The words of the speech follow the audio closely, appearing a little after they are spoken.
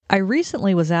I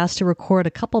recently was asked to record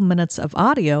a couple minutes of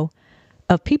audio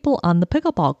of people on the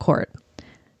pickleball court.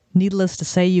 Needless to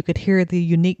say, you could hear the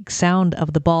unique sound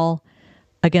of the ball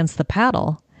against the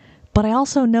paddle, but I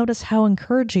also noticed how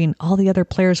encouraging all the other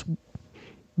players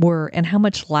were and how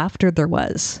much laughter there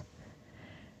was.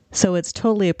 So it's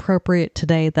totally appropriate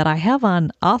today that I have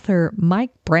on author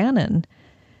Mike Brannon,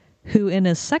 who in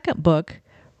his second book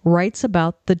writes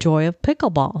about the joy of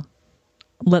pickleball.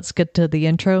 Let's get to the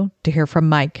intro to hear from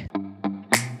Mike.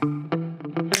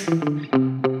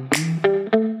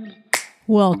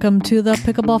 Welcome to the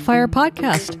Pickleball Fire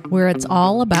Podcast, where it's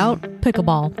all about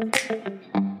pickleball.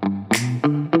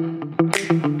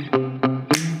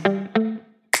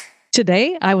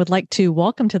 Today, I would like to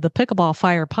welcome to the Pickleball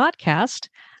Fire Podcast,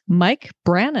 Mike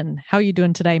Brannon. How are you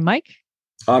doing today, Mike?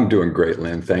 I'm doing great,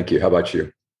 Lynn. Thank you. How about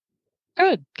you?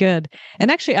 Good. And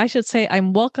actually, I should say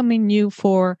I'm welcoming you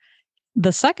for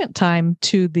the second time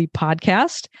to the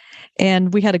podcast.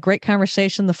 And we had a great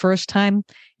conversation the first time.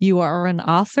 You are an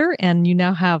author and you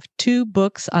now have 2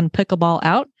 books on pickleball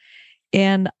out.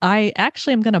 And I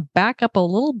actually am going to back up a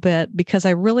little bit because I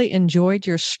really enjoyed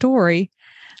your story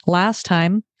last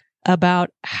time about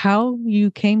how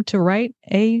you came to write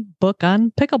a book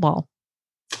on pickleball.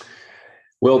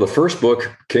 Well, the first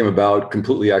book came about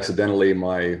completely accidentally.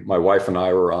 My wife and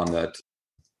I were on the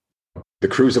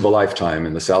cruise of a lifetime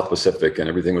in the South Pacific, and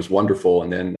everything was wonderful.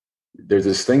 And then there's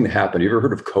this thing that happened. You ever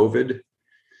heard of COVID?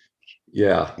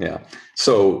 Yeah.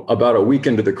 So about a week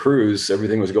into the cruise,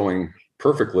 everything was going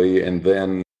perfectly. And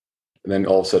then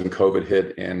all of a sudden COVID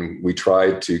hit, and we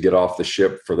tried to get off the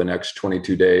ship for the next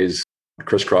 22 days,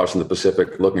 crisscrossing the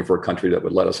Pacific, looking for a country that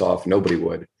would let us off. Nobody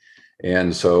would.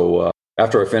 And so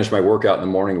after I finished my workout in the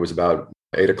morning, it was about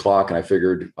 8:00, and I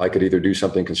figured I could either do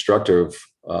something constructive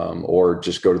or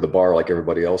just go to the bar like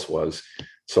everybody else was.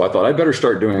 So I thought I'd better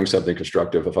start doing something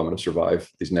constructive if I'm going to survive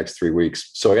these next 3 weeks.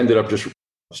 So I ended up just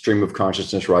stream of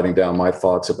consciousness, writing down my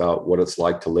thoughts about what it's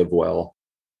like to live well,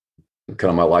 kind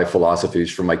of my life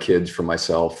philosophies for my kids, for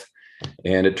myself.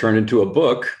 And it turned into a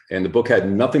book, and the book had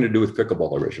nothing to do with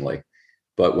pickleball originally.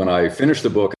 But when I finished the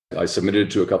book, I submitted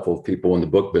it to a couple of people in the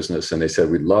book business, and they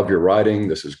said, "We love your writing.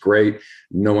 This is great.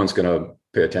 No one's going to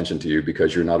pay attention to you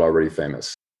because you're not already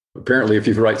famous." Apparently, if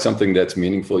you write something that's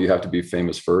meaningful, you have to be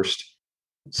famous first.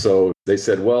 So they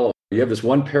said, "Well, you have this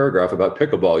one paragraph about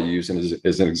pickleball you use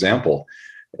as an example."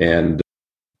 And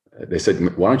they said,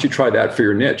 "Why don't you try that for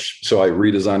your niche?" So I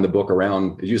redesigned the book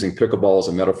around using pickleball as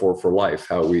a metaphor for life,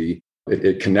 how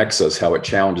it connects us, how it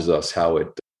challenges us, how it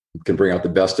can bring out the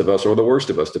best of us or the worst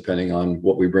of us, depending on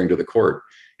what we bring to the court.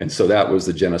 And so that was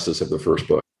the genesis of the first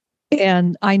book.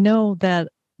 And I know that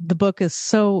the book is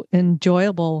so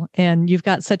enjoyable and you've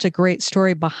got such a great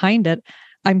story behind it.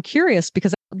 I'm curious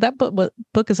because that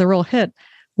book is a real hit.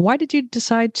 Why did you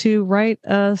decide to write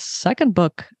a second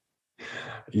book?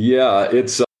 Yeah,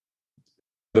 it's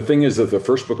the thing is that the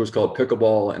first book was called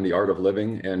Pickleball and the Art of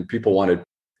Living, and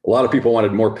a lot of people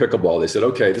wanted more pickleball. They said,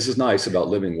 "Okay, this is nice about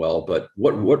living well, but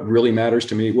what really matters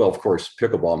to me?" Well, of course,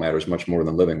 pickleball matters much more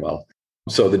than living well.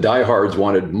 So the diehards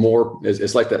wanted more.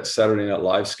 It's like that Saturday Night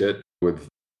Live skit with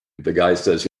the guy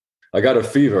says, "I got a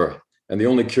fever, and the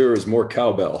only cure is more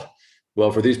cowbell."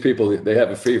 Well, for these people, they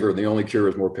have a fever, and the only cure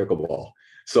is more pickleball.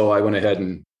 So I went ahead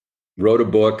and wrote a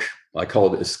book.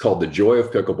 It's called The Joy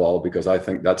of Pickleball, because I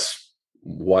think that's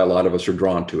why a lot of us are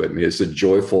drawn to it. I mean, it's a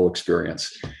joyful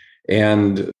experience.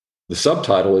 And the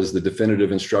subtitle is The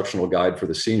Definitive Instructional Guide for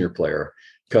the Senior Player,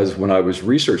 because when I was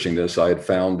researching this, I had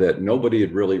found that nobody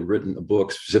had really written a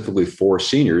book specifically for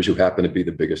seniors, who happen to be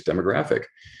the biggest demographic.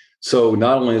 So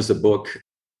not only does the book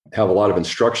have a lot of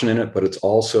instruction in it, but it's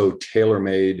also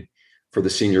tailor-made for the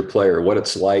senior player, what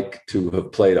it's like to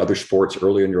have played other sports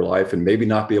early in your life and maybe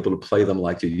not be able to play them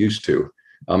like you used to.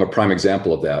 I'm a prime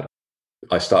example of that.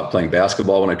 I stopped playing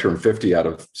basketball when I turned 50 out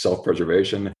of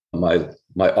self-preservation. My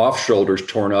off shoulder's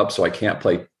torn up, so I can't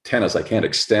play tennis. I can't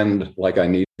extend like I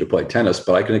need to play tennis,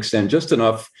 but I can extend just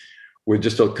enough with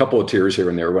just a couple of tears here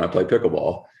and there when I play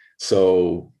pickleball.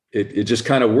 So it just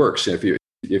kind of works. If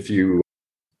you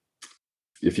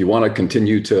want to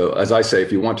continue to, as I say,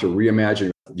 if you want to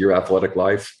reimagine your athletic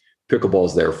life, pickleball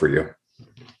is there for you.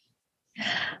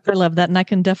 I love that. And I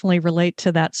can definitely relate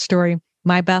to that story.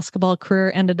 My basketball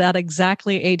career ended at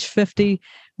exactly age 50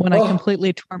 when I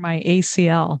completely tore my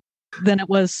ACL. Then it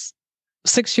was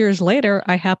 6 years later,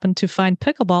 I happened to find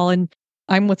pickleball, and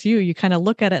I'm with you. You kind of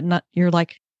look at it and you're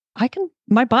like,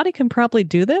 my body can probably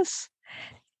do this.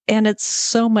 And it's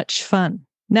so much fun.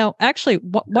 Now, actually,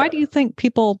 why do you think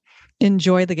people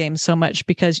enjoy the game so much?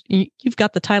 Because you've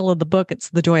got the title of the book, it's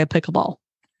The Joy of Pickleball.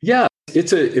 Yeah,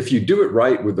 if you do it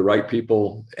right with the right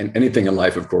people, and anything in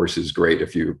life, of course, is great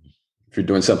if you're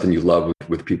doing something you love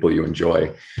with people you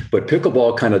enjoy. But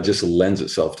pickleball kind of just lends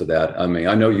itself to that. I mean,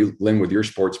 I know you, Lynn, with your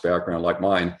sports background like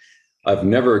mine, I've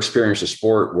never experienced a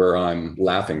sport where I'm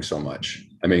laughing so much.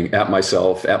 I mean, at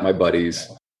myself, at my buddies.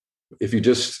 If you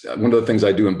just, one of the things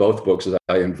I do in both books is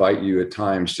I invite you at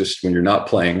times, just when you're not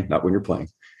playing, not when you're playing,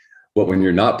 but when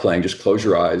you're not playing, just close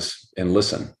your eyes and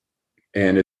listen.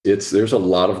 And there's a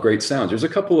lot of great sounds. There's a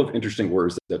couple of interesting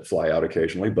words that fly out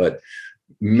occasionally, but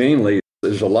mainly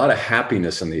there's a lot of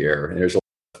happiness in the air, and there's a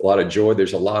lot of joy.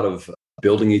 There's a lot of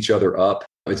building each other up.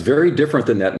 It's very different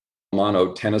than that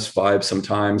mono tennis vibe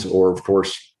sometimes, or of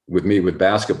course with me with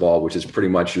basketball, which is pretty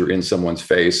much you're in someone's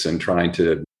face and trying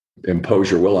to impose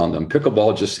your will on them.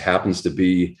 Pickleball just happens to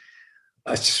be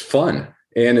it's just fun.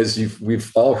 And as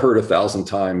we've all heard 1,000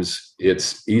 times,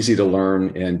 it's easy to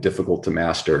learn and difficult to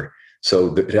master.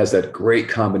 So it has that great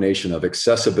combination of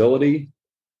accessibility,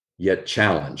 yet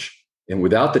challenge. And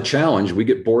without the challenge, we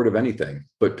get bored of anything.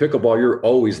 But pickleball, you're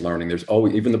always learning. There's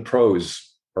always, even the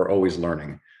pros are always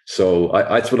learning. So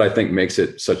that's what I think makes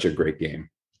it such a great game.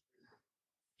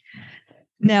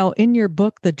 Now, in your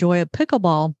book, The Joy of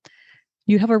Pickleball,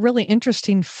 you have a really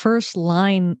interesting first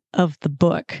line of the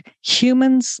book.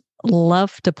 Humans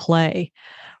love to play.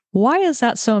 Why is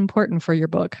that so important for your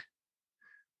book?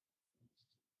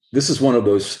 This is one of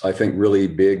those, I think, really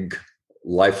big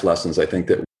life lessons I think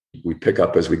that we pick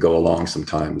up as we go along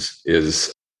sometimes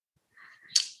is,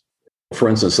 for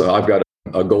instance, I've got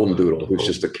a golden doodle who's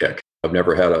just a kick. I've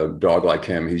never had a dog like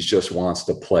him. He just wants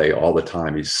to play all the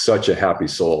time. He's such a happy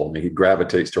soul. I mean, he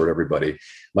gravitates toward everybody.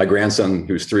 My grandson,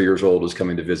 who's 3 years old, is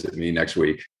coming to visit me next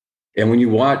week. And when you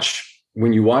watch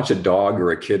a dog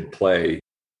or a kid play,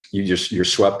 you're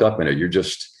swept up in it.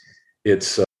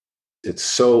 It's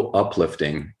so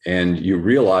uplifting. And you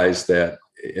realize that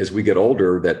as we get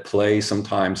older, that play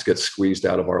sometimes gets squeezed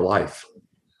out of our life.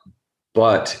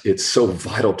 But it's so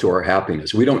vital to our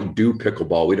happiness. We don't do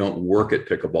pickleball. We don't work at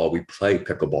pickleball. We play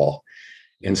pickleball.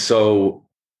 And so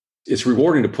it's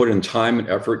rewarding to put in time and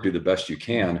effort, do the best you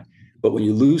can. But when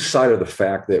you lose sight of the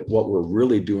fact that what we're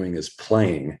really doing is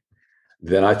playing,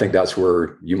 then I think that's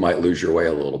where you might lose your way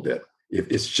a little bit.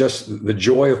 It's just the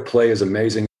joy of play is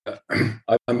amazing.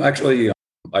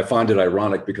 I find it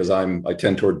ironic because I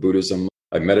tend toward Buddhism.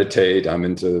 I meditate. I'm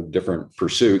into different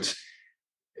pursuits.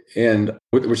 And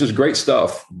which is great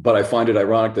stuff, but I find it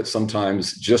ironic that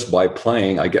sometimes just by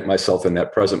playing, I get myself in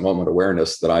that present moment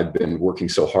awareness that I've been working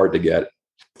so hard to get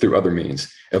through other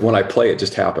means. And when I play, it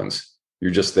just happens.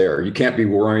 You're just there. You can't be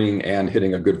worrying and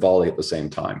hitting a good volley at the same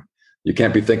time. You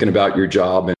can't be thinking about your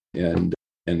job and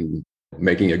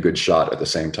making a good shot at the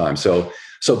same time. So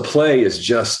play is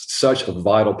just such a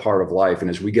vital part of life. And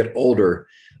as we get older,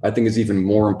 I think it's even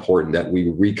more important that we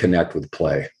reconnect with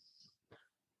play.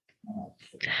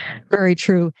 Very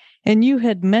true. And you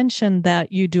had mentioned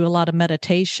that you do a lot of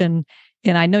meditation,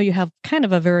 and I know you have kind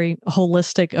of a very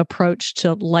holistic approach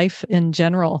to life in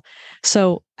general.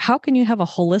 So how can you have a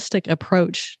holistic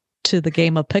approach to the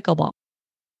game of pickleball?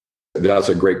 That's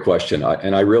a great question.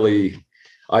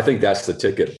 I think that's the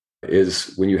ticket,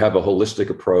 is when you have a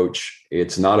holistic approach,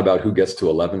 it's not about who gets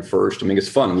to 11 first. I mean, it's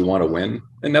fun. We want to win,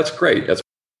 and that's great. That's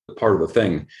part of the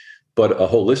thing. But a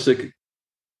holistic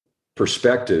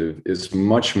perspective is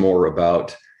much more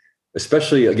about,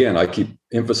 especially, again, I keep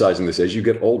emphasizing this, as you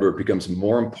get older, it becomes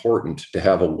more important to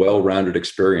have a well-rounded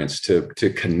experience, to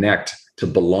connect, to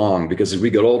belong. Because as we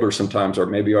get older, sometimes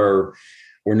we're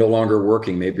no longer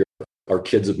working, maybe our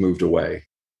kids have moved away.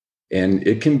 And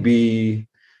it can be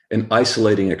an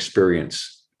isolating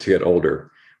experience to get older.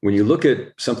 When you look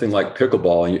at something like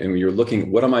pickleball and you're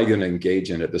looking, what am I going to engage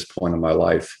in at this point in my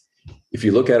life? If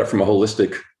you look at it from a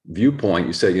holistic viewpoint,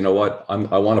 you say, you know what,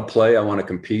 I want to play, I want to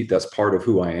compete. That's part of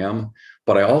who I am.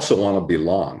 But I also want to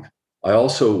belong. I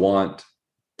also want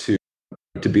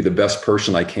to be the best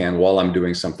person I can while I'm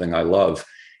doing something I love.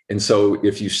 And so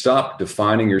if you stop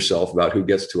defining yourself about who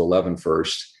gets to 11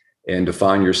 first and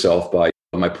define yourself by,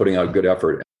 am I putting out good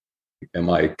effort? Am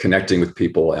I connecting with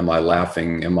people? Am I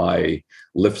laughing? Am I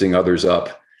lifting others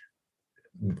up?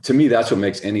 To me, that's what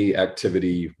makes any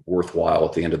activity worthwhile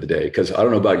at the end of the day. Because I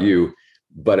don't know about you,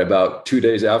 but about 2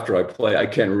 days after I play, I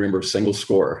can't remember a single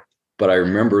score, but I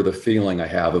remember the feeling I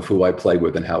have of who I played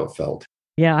with and how it felt.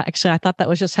 Yeah, actually, I thought that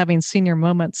was just having senior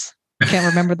moments. Can't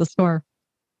remember the score.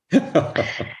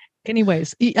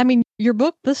 Anyways, I mean, your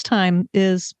book this time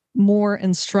is more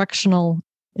instructional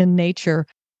in nature.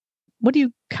 What do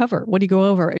you cover? What do you go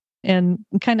over? And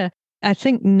kind of, I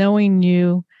think knowing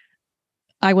you,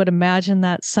 I would imagine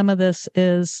that some of this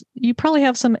is, you probably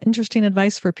have some interesting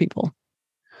advice for people.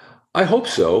 I hope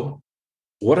so.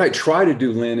 What I try to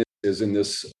do, Lynn, is in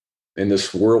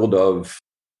this world of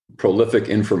prolific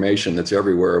information that's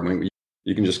everywhere. I mean,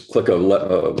 you can just click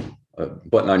a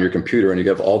button on your computer and you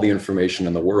have all the information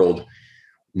in the world.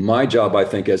 My job, I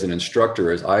think, as an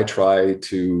instructor is I try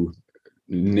to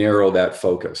narrow that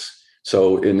focus.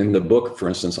 So in the book, for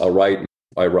instance, I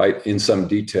write in some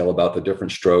detail about the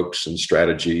different strokes and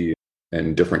strategy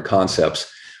and different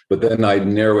concepts, but then I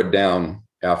narrow it down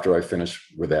after I finish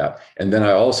with that. And then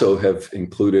I also have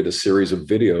included a series of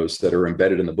videos that are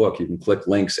embedded in the book. You can click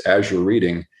links as you're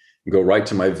reading and go right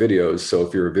to my videos. So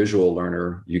if you're a visual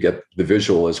learner, you get the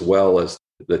visual as well as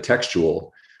the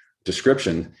textual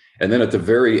description. And then at the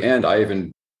very end, I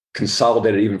even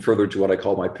consolidated even further to what I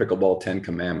call my pickleball 10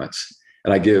 commandments.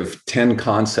 And I give 10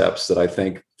 concepts that I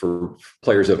think for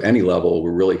players of any level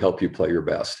will really help you play your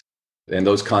best. And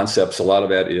those concepts, a lot of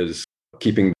that is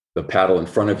keeping the paddle in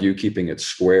front of you, keeping it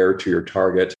square to your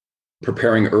target,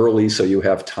 preparing early so you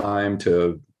have time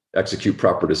to execute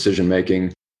proper decision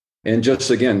making. And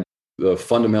just again, the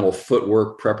fundamental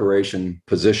footwork, preparation,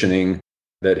 positioning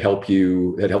that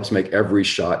helps make every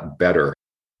shot better.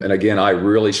 And again, I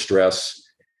really stress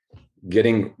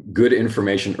getting good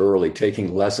information early,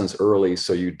 taking lessons early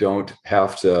so you don't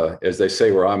have to, as they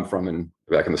say where I'm from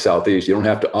back in the Southeast, you don't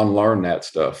have to unlearn that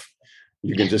stuff.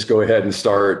 You can just go ahead and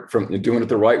start from doing it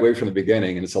the right way from the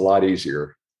beginning, and it's a lot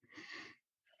easier.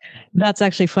 That's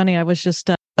actually funny. I was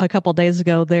just a couple of days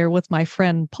ago there with my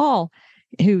friend Paul,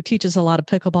 who teaches a lot of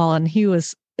pickleball, and he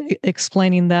was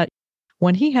explaining that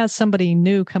when he has somebody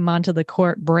new come onto the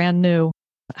court, brand new,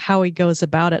 how he goes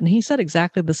about it. And he said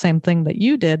exactly the same thing that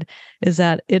you did, is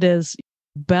that it is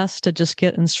best to just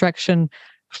get instruction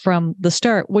from the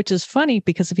start, which is funny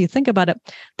because if you think about it,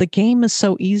 the game is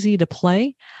so easy to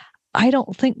play. I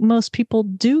don't think most people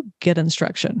do get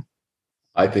instruction.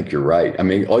 I think you're right. I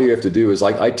mean, all you have to do is,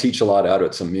 like, I teach a lot out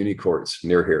at some muni courts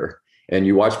near here, and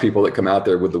you watch people that come out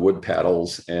there with the wood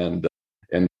paddles and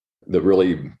the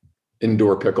really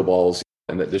indoor pickleballs,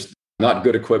 and that just not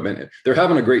good equipment. They're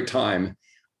having a great time,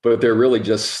 but they're really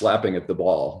just slapping at the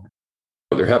ball.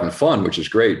 They're having fun, which is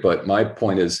great. But my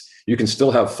point is, you can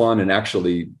still have fun and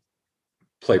actually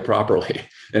play properly.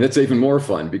 And it's even more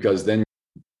fun because then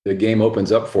the game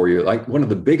opens up for you. Like, one of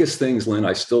the biggest things, Lynn,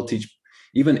 I still teach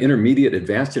even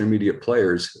advanced intermediate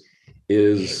players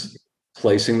is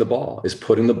placing the ball, is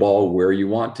putting the ball where you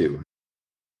want to,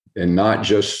 and not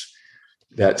just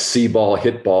that see ball,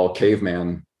 hit ball,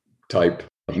 caveman type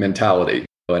mentality.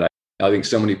 And I think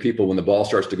so many people, when the ball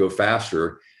starts to go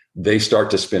faster, they start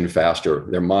to spin faster.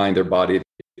 Their mind, their body,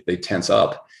 they tense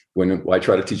up. When I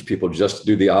try to teach people just to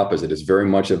do the opposite, it's very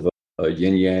much of a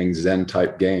yin yang Zen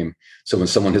type game. So when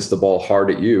someone hits the ball hard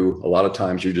at you, a lot of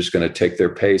times you're just going to take their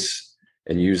pace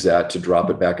and use that to drop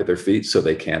it back at their feet so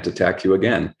they can't attack you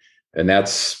again. And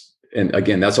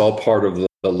again, that's all part of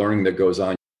the learning that goes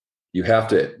on. You have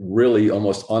to really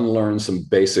almost unlearn some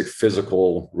basic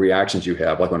physical reactions you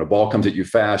have. Like when a ball comes at you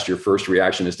fast, your first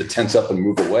reaction is to tense up and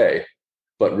move away.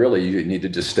 But really, you need to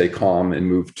just stay calm and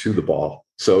move to the ball.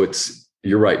 So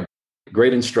you're right.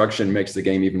 Great instruction makes the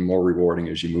game even more rewarding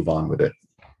as you move on with it.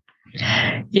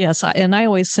 Yes. And I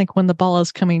always think when the ball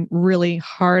is coming really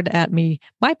hard at me,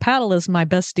 my paddle is my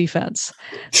best defense.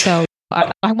 So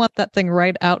I want that thing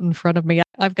right out in front of me.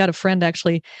 I've got a friend,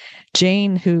 actually,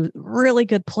 Jane, who's a really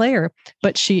good player,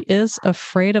 but she is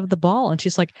afraid of the ball. And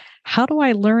she's like, how do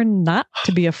I learn not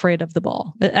to be afraid of the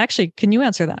ball? Actually, can you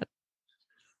answer that?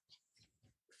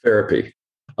 Therapy.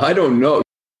 I don't know.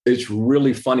 It's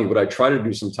really funny. What I try to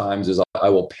do sometimes is I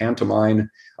will pantomime.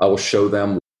 I will show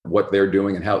them what they're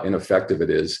doing and how ineffective it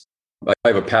is. I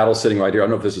have a paddle sitting right here. I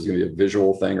don't know if this is going to be a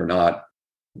visual thing or not,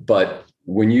 but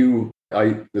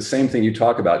the same thing you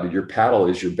talk about, your paddle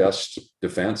is your best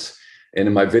defense. And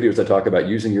in my videos, I talk about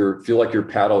feel like your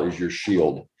paddle is your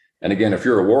shield. And again, if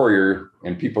you're a warrior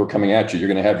and people are coming at you, you're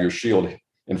going to have your shield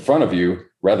in front of you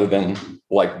rather than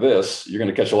like this. You're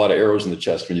going to catch a lot of arrows in the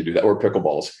chest when you do that, or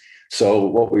pickleballs. So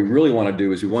what we really want to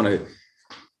do is we want to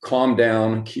calm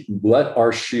down, let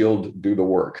our shield do the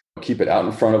work, keep it out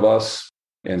in front of us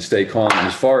and stay calm. And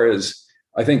as far as,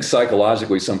 I think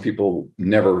psychologically, some people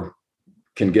never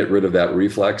can get rid of that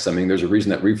reflex. I mean, there's a reason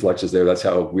that reflex is there. That's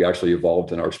how we actually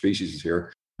evolved in our species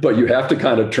here. But you have to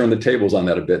kind of turn the tables on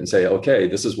that a bit and say, okay,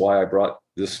 this is why I brought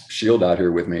this shield out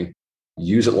here with me.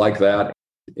 Use it like that.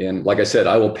 And like I said,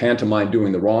 I will pantomime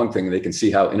doing the wrong thing. They can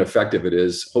see how ineffective it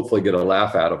is, hopefully get a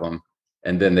laugh out of them.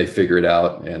 And then they figure it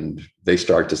out and they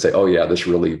start to say, oh yeah, this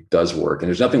really does work. And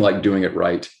there's nothing like doing it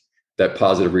right, that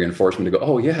positive reinforcement to go,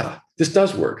 oh yeah, this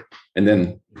does work. And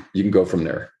then you can go from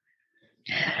there.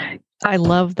 I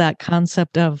love that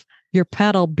concept of your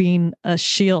paddle being a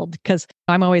shield, because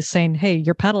I'm always saying, hey,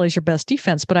 your paddle is your best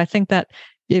defense. But I think that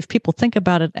if people think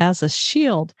about it as a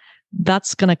shield,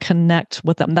 that's going to connect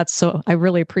with them. I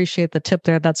really appreciate the tip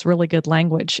there. That's really good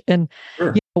language. And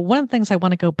Sure. one of the things I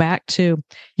want to go back to,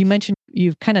 you mentioned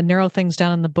you've kind of narrowed things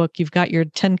down in the book. You've got your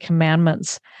 10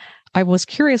 commandments. I was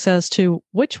curious as to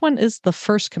which one is the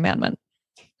first commandment?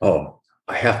 Oh,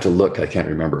 I have to look. I can't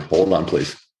remember. Hold on,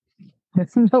 please.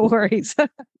 No worries.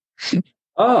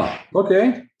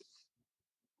 Okay.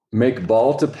 Make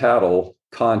ball to paddle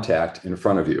contact in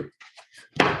front of you.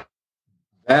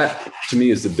 That, to me,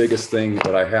 is the biggest thing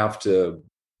that I have to.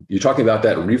 You're talking about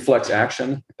that reflex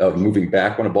action of moving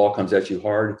back when a ball comes at you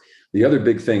hard. The other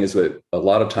big thing is that a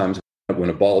lot of times when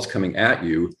a ball is coming at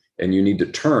you and you need to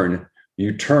turn,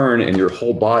 you turn and your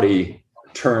whole body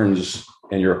turns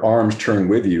and your arms turn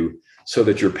with you so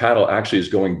that your paddle actually is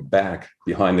going back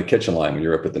behind the kitchen line when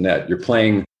you're up at the net. You're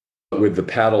playing with the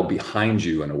paddle behind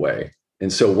you in a way.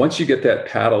 And so once you get that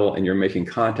paddle and you're making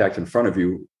contact in front of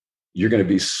you, you're going to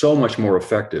be so much more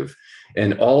effective.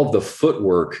 And all of the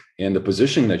footwork and the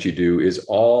positioning that you do is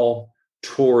all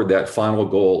toward that final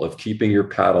goal of keeping your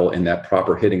paddle in that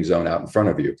proper hitting zone out in front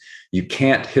of you. You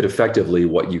can't hit effectively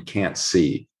what you can't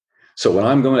see. So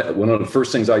one of the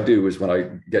first things I do is when I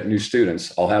get new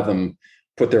students, I'll have them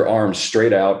put their arms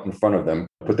straight out in front of them,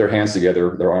 put their hands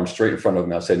together, their arms straight in front of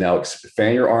them. I'll say, now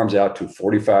fan your arms out to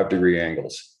 45-degree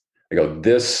angles. I go,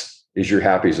 this is your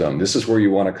happy zone. This is where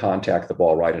you want to contact the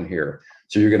ball right in here.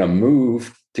 So you're going to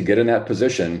move to get in that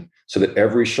position so that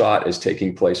every shot is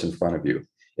taking place in front of you.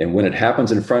 And when it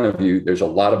happens in front of you, there's a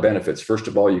lot of benefits. First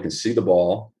of all, you can see the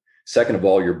ball. Second of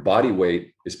all, your body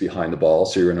weight is behind the ball,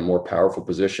 so you're in a more powerful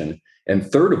position. And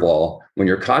third of all, when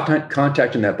you're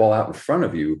contacting that ball out in front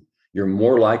of you, you're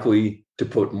more likely to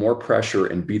put more pressure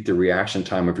and beat the reaction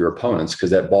time of your opponents because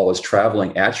that ball is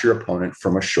traveling at your opponent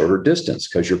from a shorter distance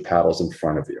because your paddle's in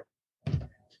front of you.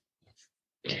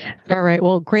 All right.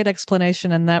 Well, great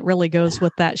explanation. And that really goes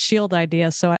with that shield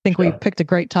idea. So I think we picked a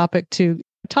great topic to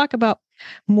talk about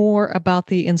more about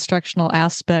the instructional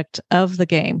aspect of the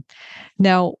game.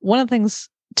 Now, one of the things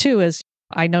too is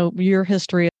I know your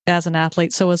history as an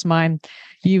athlete, so is mine.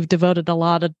 You've devoted a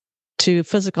lot to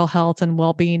physical health and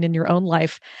well-being in your own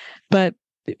life. But,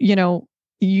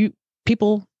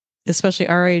 people, especially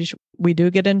our age, we do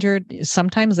get injured.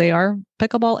 Sometimes they are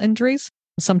pickleball injuries.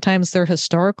 Sometimes they're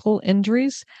historical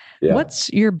injuries. Yeah. What's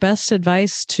your best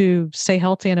advice to stay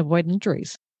healthy and avoid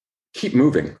injuries? Keep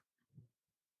moving.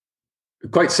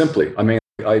 Quite simply. I mean,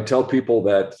 I tell people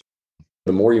that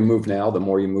the more you move now, the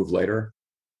more you move later.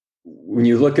 When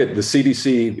you look at the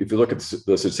CDC, if you look at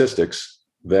the statistics,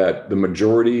 that the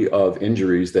majority of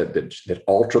injuries that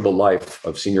alter the life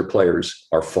of senior players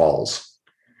are falls.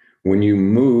 When you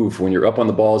move, when you're up on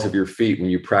the balls of your feet, when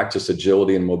you practice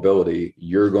agility and mobility,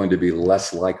 you're going to be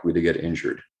less likely to get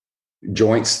injured.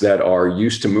 Joints that are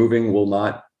used to moving will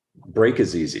not break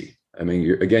as easy. I mean,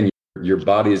 your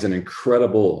body is an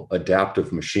incredible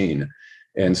adaptive machine.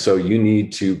 And so you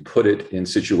need to put it in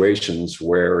situations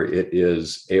where it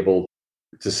is able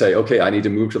to say, okay, I need to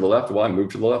move to the left. Well, I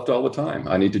move to the left all the time.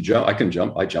 I need to jump. I can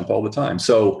jump. I jump all the time.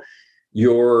 So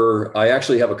I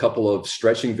actually have a couple of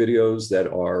stretching videos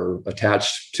that are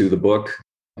attached to the book.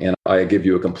 And I give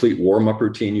you a complete warm-up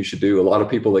routine you should do. A lot of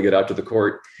people, they get out to the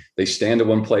court, they stand in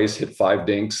one place, hit 5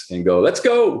 dinks and go, let's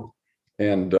go.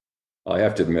 And I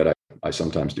have to admit, I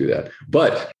sometimes do that.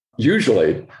 But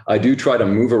usually I do try to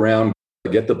move around,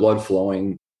 get the blood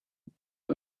flowing.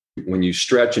 When you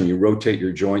stretch and you rotate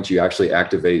your joints, you actually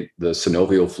activate the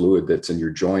synovial fluid that's in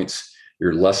your joints.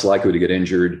 You're less likely to get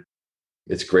injured.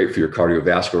 It's great for your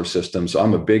cardiovascular system. So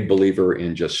I'm a big believer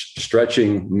in just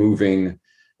stretching, moving,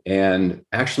 and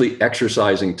actually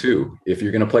exercising too. If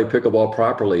you're going to play pickleball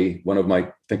properly, one of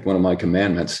my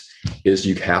commandments is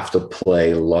you have to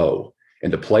play low.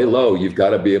 And to play low, you've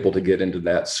got to be able to get into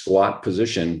that squat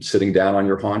position, sitting down on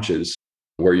your haunches,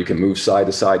 where you can move side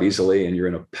to side easily, and you're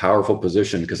in a powerful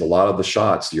position because a lot of the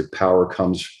shots, your power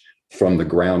comes from the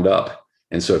ground up.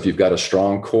 And so if you've got a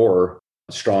strong core,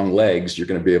 strong legs, you're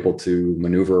going to be able to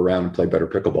maneuver around and play better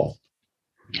pickleball.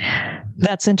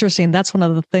 That's interesting. That's one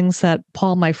of the things that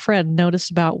Paul, my friend, noticed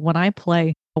about when I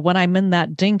play. When I'm in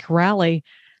that dink rally,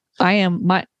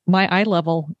 my eye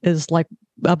level is like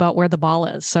about where the ball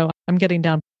is. So I'm getting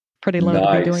down pretty low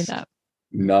to be doing that.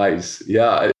 Nice.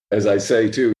 Yeah. As I say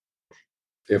too,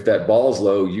 if that ball's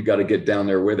low, you got to get down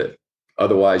there with it.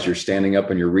 Otherwise, you're standing up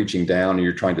and you're reaching down and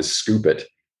you're trying to scoop it.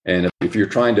 And if you're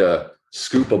trying to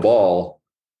scoop a ball,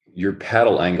 your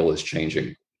paddle angle is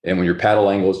changing. And when your paddle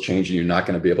angle is changing, you're not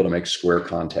going to be able to make square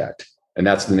contact. And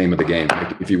that's the name of the game.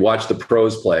 If you watch the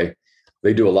pros play,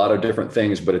 They do a lot of different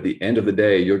things, but at the end of the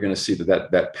day, you're going to see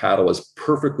that paddle is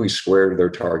perfectly square to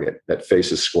their target. That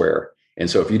face is square. And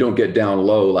so if you don't get down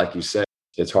low, like you said,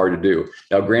 it's hard to do.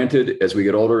 Now, granted, as we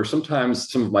get older,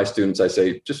 sometimes some of my students, I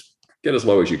say, just get as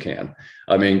low as you can.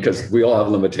 I mean, because we all have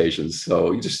limitations.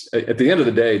 So you just, at the end of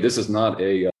the day, this is not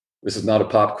a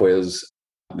pop quiz.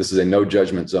 This is a no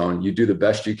judgment zone. You do the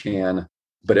best you can,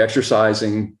 but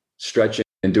exercising, stretching,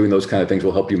 and doing those kind of things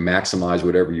will help you maximize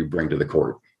whatever you bring to the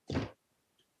court.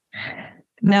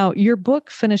 Now, your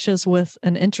book finishes with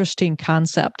an interesting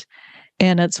concept,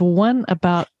 and it's one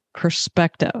about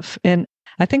perspective. And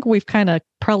I think we've kind of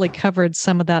probably covered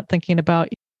some of that, thinking about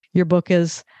your book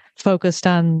is focused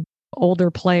on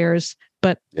older players,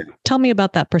 but tell me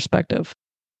about that perspective.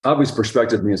 Obviously,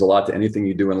 perspective means a lot to anything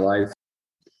you do in life.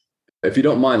 If you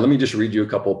don't mind, let me just read you a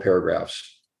couple of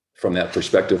paragraphs from that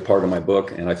perspective part of my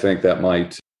book, and I think that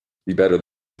might be better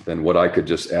than what I could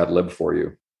just ad lib for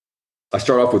you. I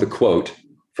start off with a quote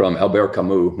from Albert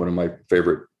Camus, one of my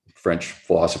favorite French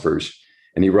philosophers.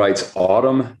 And he writes,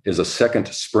 "Autumn is a second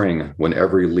spring when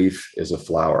every leaf is a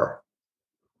flower."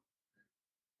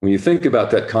 When you think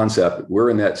about that concept, we're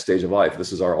in that stage of life.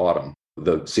 This is our autumn,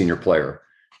 the senior player,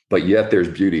 but yet there's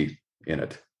beauty in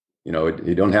it. You know,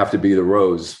 you don't have to be the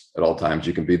rose at all times.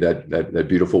 You can be that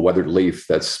beautiful weathered leaf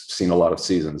that's seen a lot of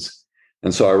seasons.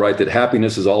 And so I write that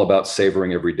happiness is all about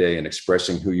savoring every day and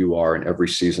expressing who you are in every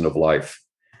season of life.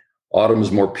 Autumn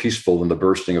is more peaceful than the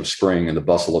bursting of spring and the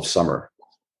bustle of summer.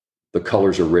 The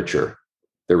colors are richer.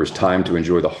 There is time to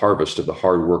enjoy the harvest of the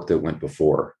hard work that went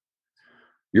before.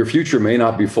 Your future may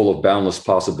not be full of boundless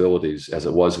possibilities as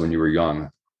it was when you were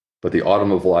young, but the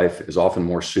autumn of life is often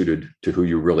more suited to who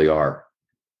you really are.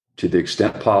 To the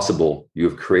extent possible, you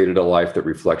have created a life that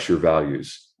reflects your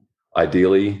values.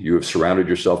 Ideally, you have surrounded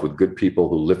yourself with good people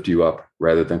who lift you up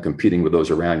rather than competing with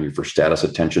those around you for status,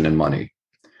 attention, and money.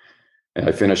 And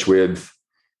I finish with,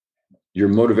 your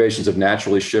motivations have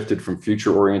naturally shifted from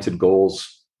future-oriented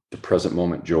goals to present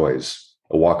moment joys,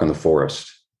 a walk in the forest,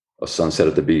 a sunset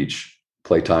at the beach,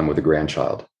 playtime with a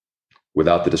grandchild,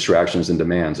 without the distractions and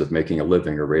demands of making a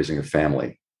living or raising a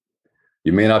family.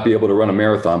 You may not be able to run a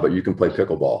marathon, but you can play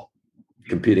pickleball,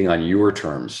 competing on your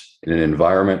terms in an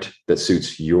environment that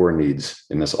suits your needs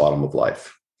in this autumn of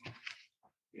life.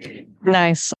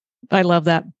 Nice. I love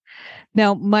that.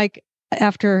 Now, Mike,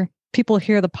 after people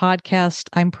hear the podcast,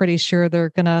 I'm pretty sure they're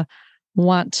going to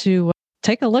want to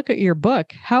take a look at your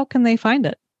book. How can they find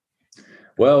it?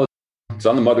 Well, it's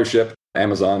on the mothership,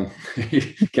 Amazon. You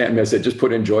can't miss it. Just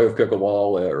put in Joy of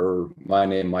Pickleball or my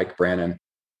name, Mike Brannon.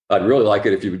 I'd really like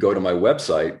it if you would go to my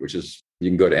website, which is, you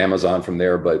can go to Amazon from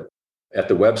there. But at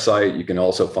the website, you can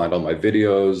also find all my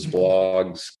videos,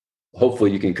 blogs.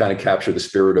 Hopefully you can kind of capture the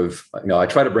spirit of, I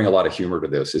try to bring a lot of humor to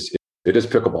this. It is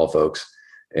pickleball, folks.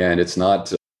 And it's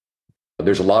not,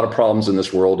 there's a lot of problems in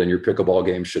this world, and your pickleball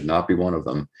game should not be one of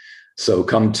them. So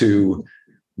come to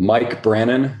Mike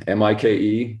Brannon,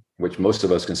 M-I-K-E, which most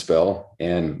of us can spell,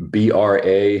 and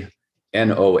B-R-A-N-O-N,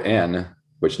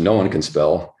 which no one can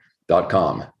spell,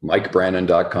 .com,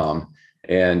 MikeBrannon.com.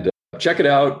 And check it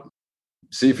out.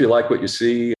 See if you like what you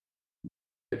see.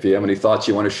 If you have any thoughts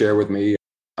you want to share with me,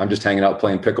 I'm just hanging out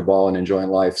playing pickleball and enjoying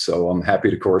life. So I'm happy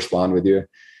to correspond with you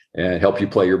and help you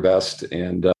play your best.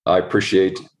 And I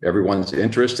appreciate everyone's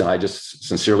interest. And I just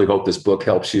sincerely hope this book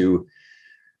helps you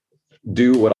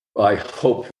do what I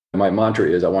hope my mantra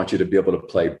is. I want you to be able to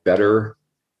play better,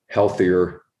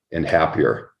 healthier, and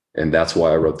happier. And that's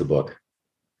why I wrote the book.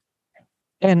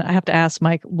 And I have to ask,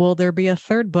 Mike, will there be a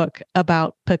third book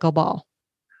about pickleball?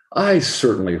 I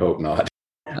certainly hope not.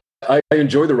 I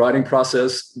enjoy the writing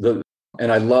process.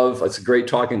 And I love, it's great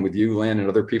talking with you, Lynn, and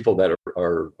other people that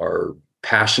are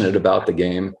passionate about the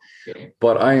game.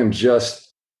 But I am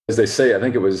just, as they say, I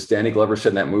think it was Danny Glover said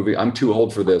in that movie, I'm too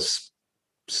old for this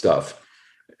stuff.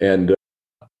 And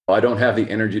I don't have the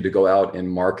energy to go out and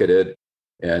market it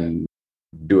and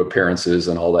do appearances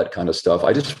and all that kind of stuff.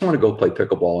 I just want to go play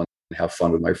pickleball and have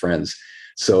fun with my friends.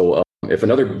 So if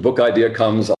another book idea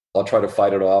comes, I'll try to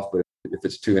fight it off. But if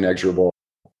it's too inexorable,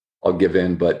 I'll give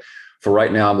in. But for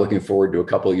right now, I'm looking forward to a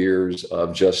couple of years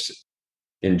of just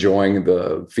enjoying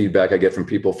the feedback I get from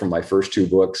people from my first two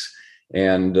books,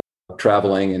 and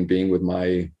traveling and being with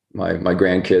my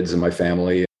grandkids and my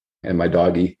family and my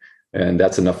doggie. And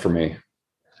that's enough for me.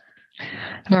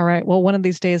 All right. Well, one of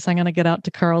these days I'm going to get out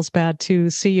to Carlsbad to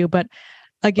see you. But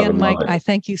again, Mike, I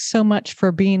thank you so much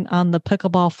for being on the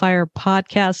Pickleball Fire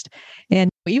podcast. And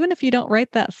even if you don't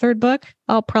write that third book,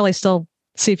 I'll probably still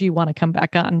see if you want to come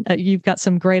back on. You've got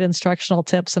some great instructional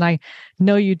tips, and I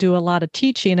know you do a lot of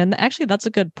teaching. And actually, that's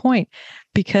a good point,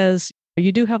 because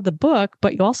you do have the book,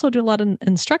 but you also do a lot of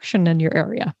instruction in your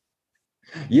area.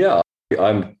 Yeah,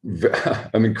 I'm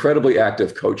I'm incredibly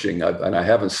active coaching, and I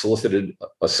haven't solicited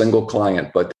a single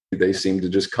client, but they seem to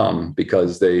just come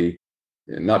because they,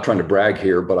 not trying to brag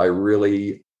here, but I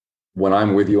really, when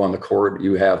I'm with you on the court,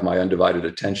 you have my undivided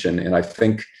attention. And I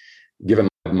think, given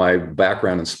my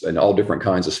background in all different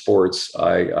kinds of sports,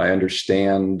 I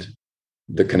understand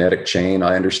the kinetic chain.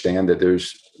 I understand that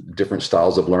there's different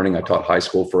styles of learning. I taught high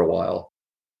school for a while.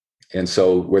 And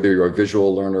so whether you're a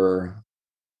visual learner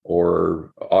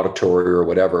or auditory or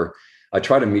whatever, I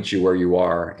try to meet you where you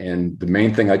are. And the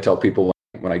main thing I tell people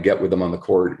when I get with them on the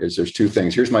court is there's two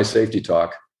things. Here's my safety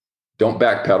talk. Don't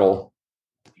backpedal,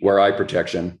 wear eye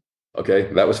protection.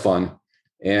 Okay, that was fun.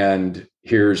 And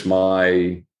here's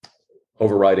my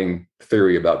overriding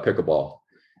theory about pickleball.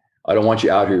 I don't want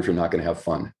you out here if you're not going to have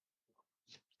fun.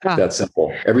 That's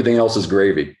simple. Everything else is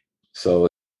gravy. So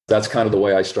that's kind of the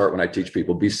way I start when I teach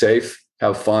people. Be safe,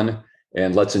 have fun,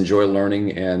 and let's enjoy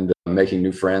learning and making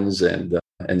new friends and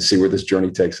see where this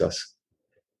journey takes us.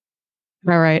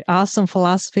 All right. Awesome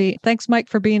philosophy. Thanks, Mike,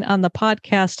 for being on the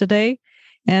podcast today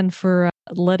and for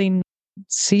letting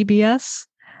CBS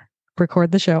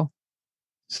record the show.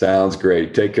 Sounds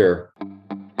great. Take care.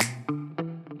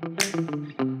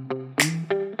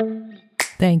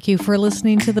 Thank you for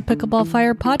listening to the Pickleball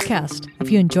Fire podcast. If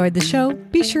you enjoyed the show,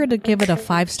 be sure to give it a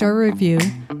 5-star review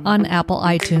on Apple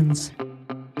iTunes.